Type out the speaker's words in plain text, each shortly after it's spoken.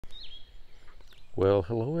Well,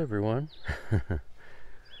 hello everyone.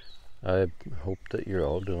 I hope that you're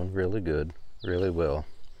all doing really good, really well.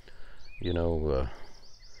 You know,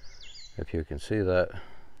 if you can see that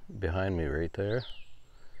behind me right there,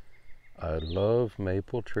 I love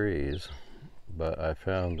maple trees, but I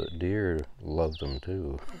found that deer love them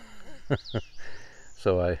too.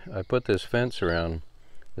 So I put this fence around,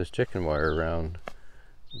 this chicken wire around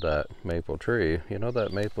that maple tree. You know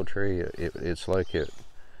that maple tree, it's like it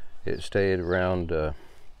stayed around,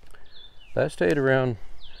 that stayed around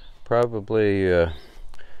probably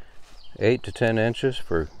 8 to 10 inches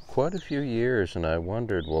for quite a few years, and I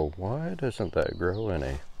wondered, well, why doesn't that grow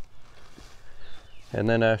any? And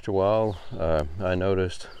then after a while, I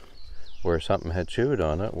noticed where something had chewed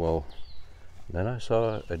on it. Well, then I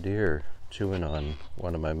saw a deer chewing on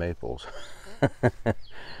one of my maples.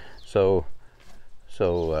 so,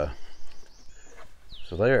 so, uh,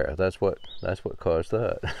 so there. That's what caused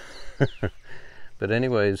that. But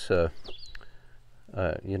anyways,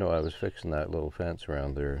 you know, I was fixing that little fence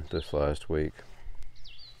around there this last week,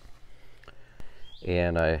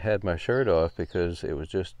 and I had my shirt off because it was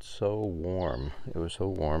just so warm. It was so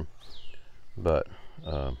warm, but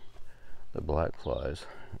the black flies,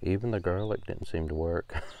 even the garlic didn't seem to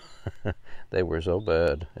work. They were so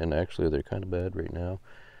bad, and actually they're kind of bad right now.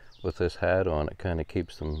 With this hat on, it kind of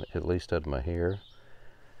keeps them at least out of my hair.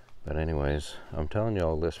 But anyways, I'm telling you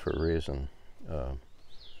all this for a reason.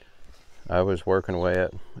 I was working away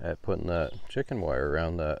at putting that chicken wire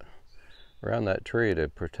around that tree to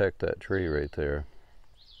protect that tree right there.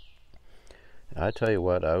 I tell you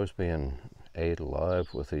what, I was being ate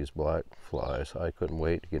alive with these black flies. I couldn't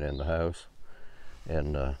wait to get in the house.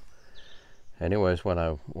 And anyways, when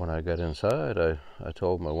I got inside, I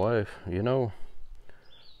told my wife, you know,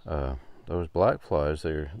 those black flies,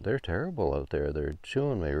 they're terrible out there. They're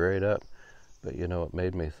chewing me right up. But you know, it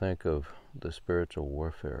made me think of the spiritual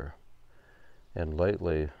warfare. And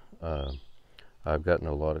lately, I've gotten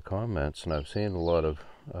a lot of comments, and I've seen a lot of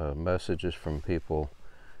messages from people.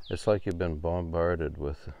 It's like you've been bombarded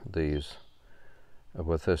with this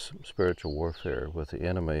spiritual warfare with the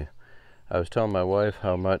enemy. I was telling my wife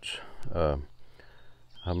how much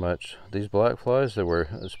these black flies, that were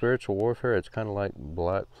spiritual warfare. It's kind of like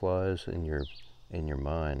black flies in your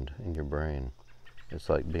mind, in your brain. It's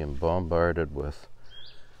like being bombarded with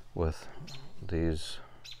these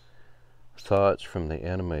thoughts from the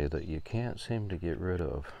enemy that you can't seem to get rid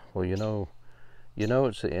of. Well, you know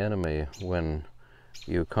it's the enemy when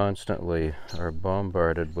you constantly are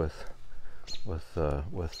bombarded with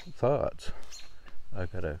thoughts. I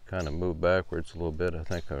gotta kind of move backwards a little bit. I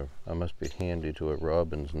think I must be handy to a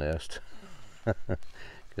robin's nest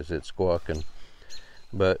because it's squawking.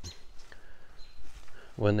 But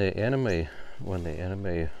when the enemy,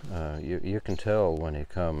 you can tell when he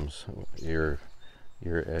comes. You're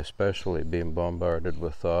especially being bombarded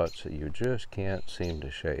with thoughts that you just can't seem to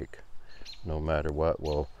shake, no matter what.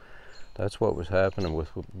 Well, that's what was happening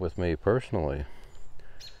with me personally.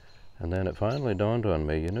 And then it finally dawned on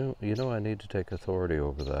me, you know, I need to take authority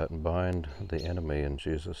over that and bind the enemy in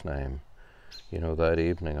Jesus' name. You know, that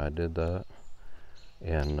evening I did that,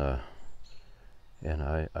 and I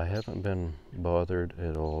haven't been bothered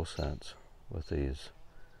at all since with these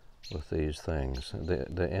things.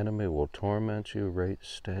 The enemy will torment you right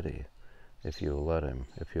steady if you let him,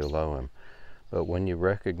 if you allow him. But when you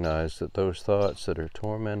recognize that those thoughts that are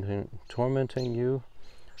tormenting you,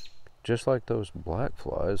 just like those black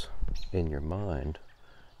flies in your mind,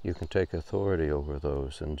 you can take authority over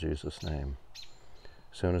those in Jesus' name.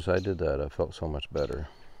 As soon as I did that, I felt so much better.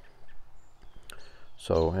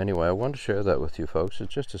 So anyway, I wanted to share that with you folks.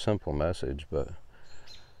 It's just a simple message, but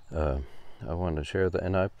I wanted to share that.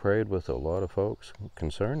 And I've prayed with a lot of folks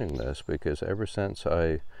concerning this, because ever since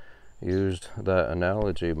I used that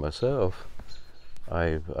analogy myself,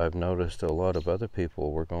 I've noticed a lot of other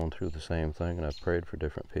people were going through the same thing, and I've prayed for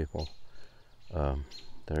different people.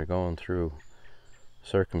 They're going through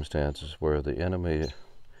circumstances where the enemy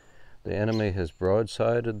has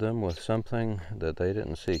broadsided them with something that they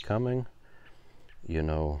didn't see coming. You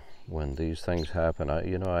know, when these things happen,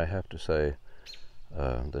 I have to say,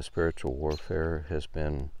 the spiritual warfare has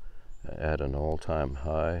been at an all-time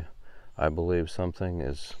high. I believe something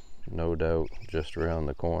is no doubt just around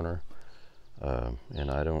the corner. And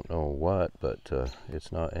I don't know what, but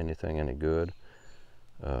it's not anything any good.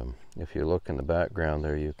 If you look in the background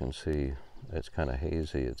there, you can see it's kind of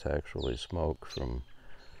hazy. It's actually smoke from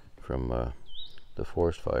the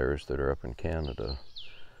forest fires that are up in Canada.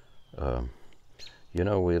 You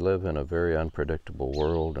know, we live in a very unpredictable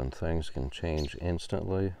world, and things can change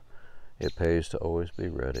instantly. It pays to always be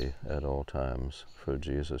ready at all times for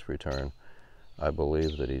Jesus' return. I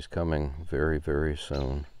believe that he's coming very, very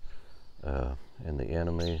soon. And the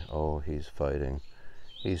enemy, oh, he's fighting.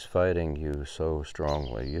 He's fighting you so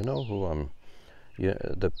strongly. You know who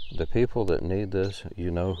the people that need this, you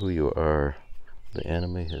know who you are. The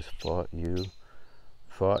enemy has fought you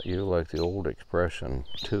like the old expression,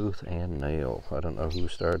 tooth and nail. I don't know who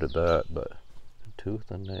started that, but tooth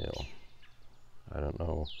and nail. I don't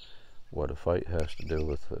know what a fight has to do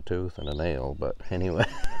with a tooth and a nail, but anyway.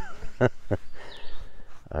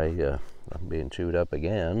 I'm being chewed up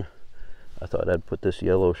again. I thought I'd put this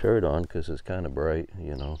yellow shirt on because it's kind of bright,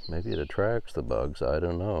 you know. Maybe it attracts the bugs, I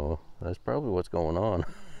don't know. That's probably what's going on.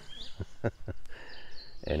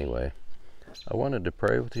 Anyway, I wanted to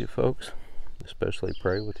pray with you folks, especially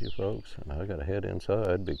pray with you folks. And I got to head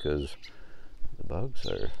inside because the bugs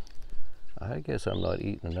are, I guess I'm not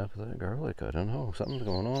eating enough of that garlic. I don't know, something's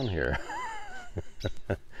going on here.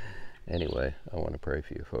 Anyway, I want to pray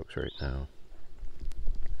for you folks right now.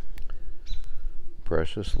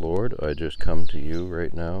 Precious Lord, I just come to you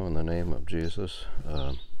right now in the name of Jesus.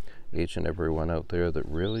 Each and every one out there that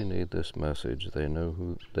really need this message, they know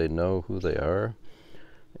who they are,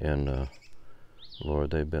 and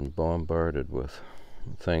Lord, they've been bombarded with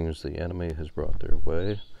things the enemy has brought their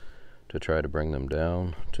way to try to bring them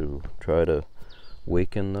down, to try to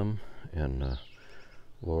weaken them, and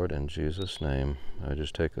Lord, in Jesus' name, I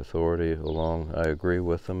just take authority I agree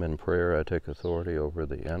with them in prayer. I take authority over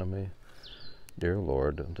the enemy. Dear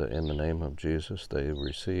Lord, in the name of Jesus, they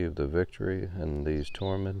receive the victory, and these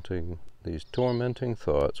tormenting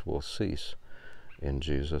thoughts will cease in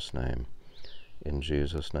Jesus' name. In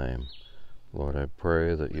Jesus' name. Lord, I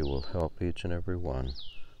pray that you will help each and every one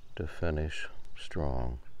to finish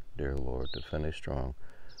strong. Dear Lord, to finish strong.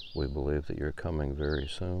 We believe that you're coming very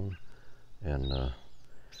soon, and the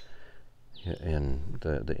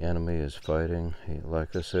enemy is fighting.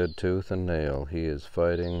 Like I said, tooth and nail. He is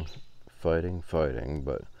fighting,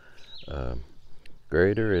 but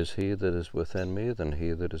greater is he that is within me than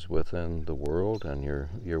he that is within the world. And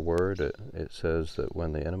your word, it says that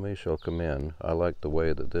when the enemy shall come in, I like the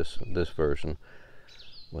way that this version,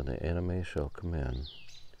 when the enemy shall come in,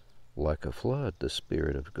 like a flood, the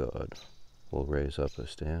Spirit of God will raise up a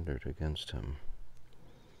standard against him.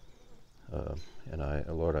 And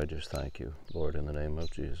Lord, I just thank you, Lord, in the name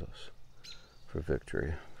of Jesus, for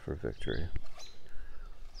victory.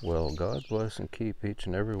 Well, God bless and keep each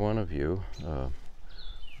and every one of you.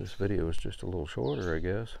 This video is just a little shorter, I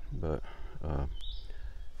guess, but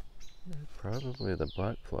probably the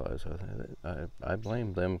black flies. I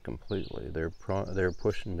blame them completely. They're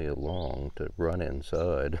pushing me along to run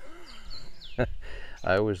inside.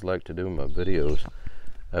 I always like to do my videos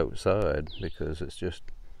outside because it's just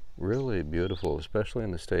really beautiful, especially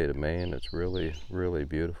in the state of Maine. It's really, really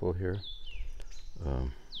beautiful here.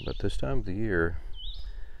 But this time of the year,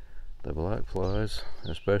 the black flies,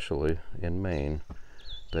 especially in Maine,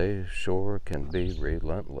 they sure can be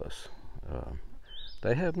relentless.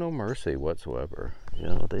 They have no mercy whatsoever. You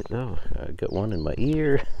know, I got one in my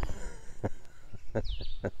ear.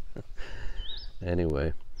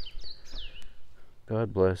 Anyway,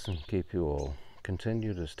 God bless and keep you all.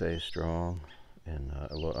 Continue to stay strong. And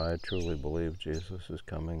I truly believe Jesus is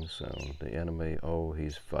coming soon. The enemy, oh,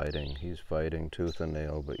 he's fighting tooth and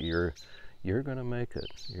nail, but you're going to make it.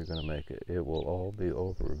 You're going to make it. It will all be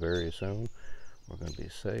over very soon. We're going to be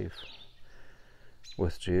safe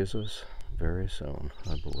with Jesus very soon,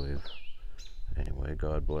 I believe. Anyway,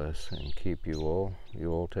 God bless and keep you all.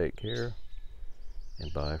 You all take care.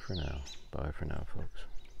 And bye for now. Bye for now, folks.